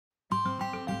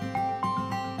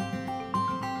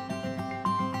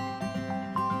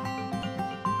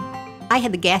I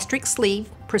had the gastric sleeve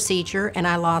procedure and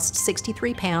I lost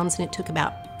 63 pounds and it took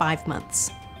about 5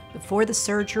 months. Before the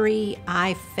surgery,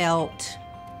 I felt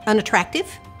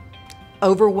unattractive,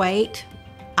 overweight.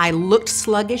 I looked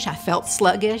sluggish, I felt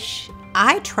sluggish.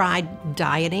 I tried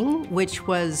dieting, which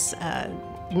was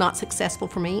not successful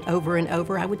for me over and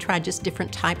over. I would try just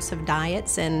different types of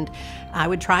diets and I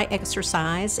would try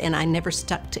exercise and I never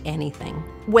stuck to anything.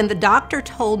 When the doctor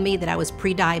told me that I was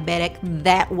pre-diabetic,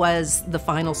 that was the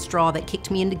final straw that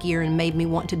kicked me into gear and made me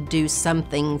want to do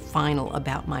something final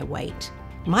about my weight.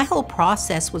 My whole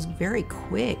process was very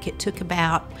quick. It took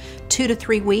about 2 to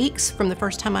 3 weeks from the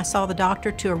first time I saw the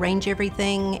doctor to arrange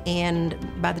everything,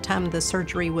 and by the time the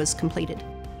surgery was completed.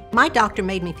 My doctor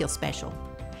made me feel special,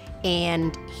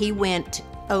 and he went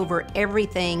over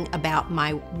everything about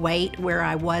my weight, where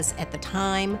I was at the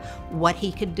time, what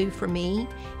he could do for me,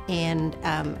 and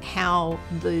how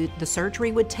the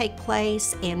surgery would take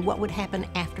place and what would happen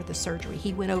after the surgery.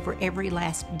 He went over every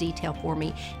last detail for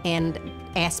me and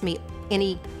asked me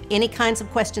any kinds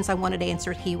of questions I wanted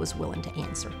answered, he was willing to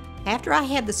answer. After I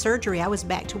had the surgery, I was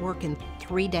back to work in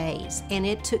 3 days, and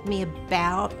it took me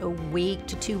about a week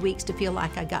to 2 weeks to feel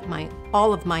like I got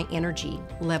all of my energy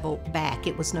level back.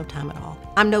 It was no time at all.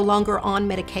 I'm no longer on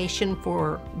medication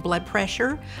for blood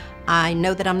pressure. I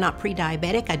know that I'm not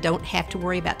pre-diabetic. I don't have to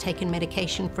worry about taking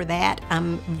medication for that.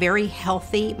 I'm very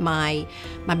healthy. My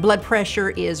blood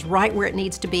pressure is right where it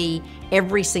needs to be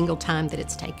every single time that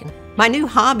it's taken. My new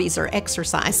hobbies are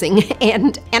exercising,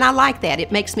 and I like that.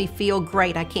 It makes me feel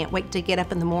great. I can't wait to get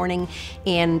up in the morning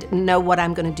and know what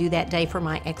I'm going to do that day for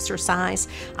my exercise.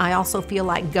 I also feel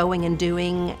like going and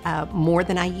doing more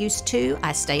than I used to.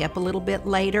 I stay up a little bit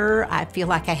later. I feel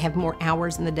like I have more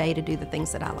hours in the day to do the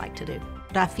things that I like to do.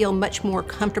 But I feel much more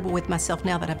comfortable with myself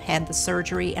now that I've had the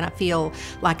surgery, and I feel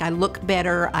like I look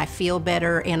better, I feel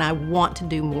better, and I want to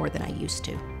do more than I used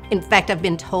to. In fact, I've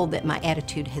been told that my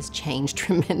attitude has changed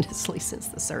tremendously since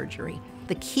the surgery.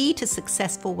 The key to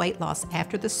successful weight loss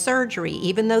after the surgery,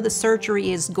 even though the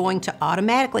surgery is going to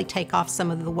automatically take off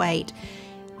some of the weight,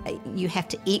 you have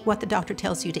to eat what the doctor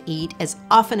tells you to eat as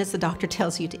often as the doctor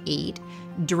tells you to eat,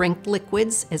 drink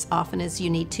liquids as often as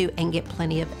you need to, and get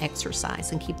plenty of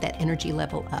exercise and keep that energy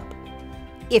level up.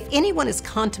 If anyone is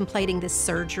contemplating this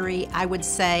surgery, I would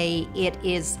say it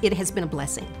has been a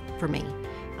blessing for me.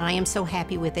 I am so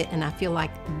happy with it, and I feel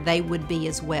like they would be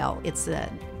as well. It's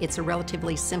a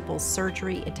relatively simple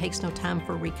surgery. It takes no time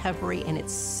for recovery, and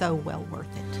it's so well worth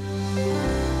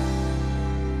it.